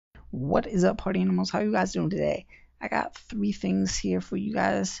What is up, party animals? How are you guys doing today? I got 3 things here for you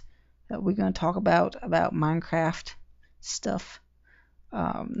guys that we're going to talk about Minecraft stuff.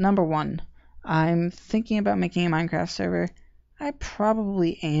 Number 1, I'm thinking about making a Minecraft server. I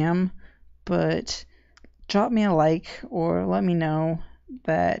probably am, but drop me a like or let me know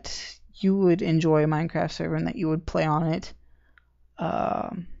that you would enjoy a Minecraft server and that you would play on it.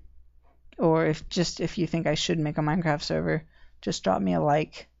 Or if you think I should make a Minecraft server, just drop me a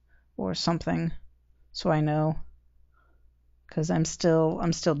like or something so I know, because I'm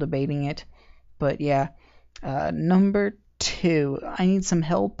still debating it. But yeah, number 2, I need some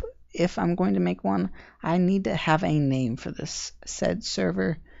help. If I'm going to make one, I need to have a name for this said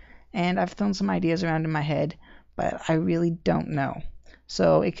server, and I've thrown some ideas around in my head, but I really don't know.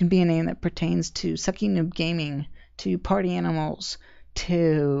 So it can be a name that pertains to Sucky Noob Gaming, to Party Animals,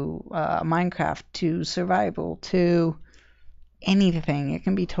 to Minecraft, to Survival, to anything. It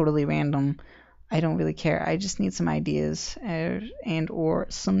can be totally random. I don't really care. I just need some ideas and or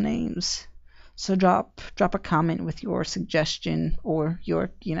some names. So drop a comment with your suggestion or your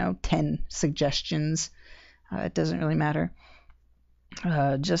 10 suggestions. It doesn't really matter.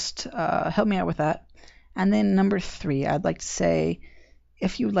 Just help me out with that. And then number 3, I'd like to say,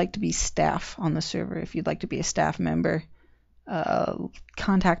 if you'd like to be staff on the server, if you'd like to be a staff member,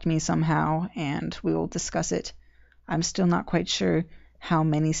 contact me somehow and we will discuss it. I'm still not quite sure how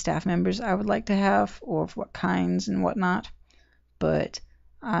many staff members I would like to have or of what kinds and whatnot, but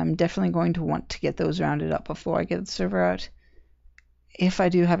I'm definitely going to want to get those rounded up before I get the server out. If I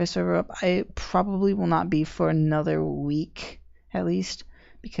do have a server up, I probably will not be for another week at least,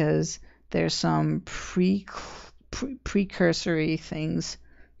 because there's some precursory things.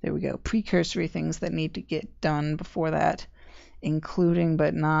 There we go. Precursory things that need to get done before that, including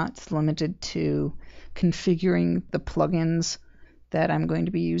but not limited to configuring the plugins that I'm going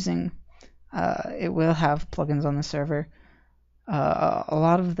to be using. It will have plugins on the server. A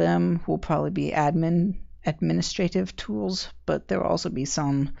lot of them will probably be administrative tools, but there will also be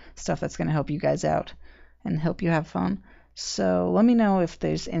some stuff that's going to help you guys out and help you have fun. So let me know if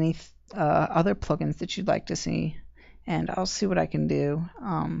there's any other plugins that you'd like to see, and I'll see what I can do.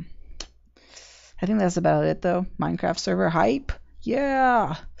 I think that's about it though. Minecraft server hype,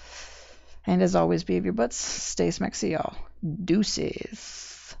 yeah! And as always, behave your butts, stay smexy, y'all. Deuces.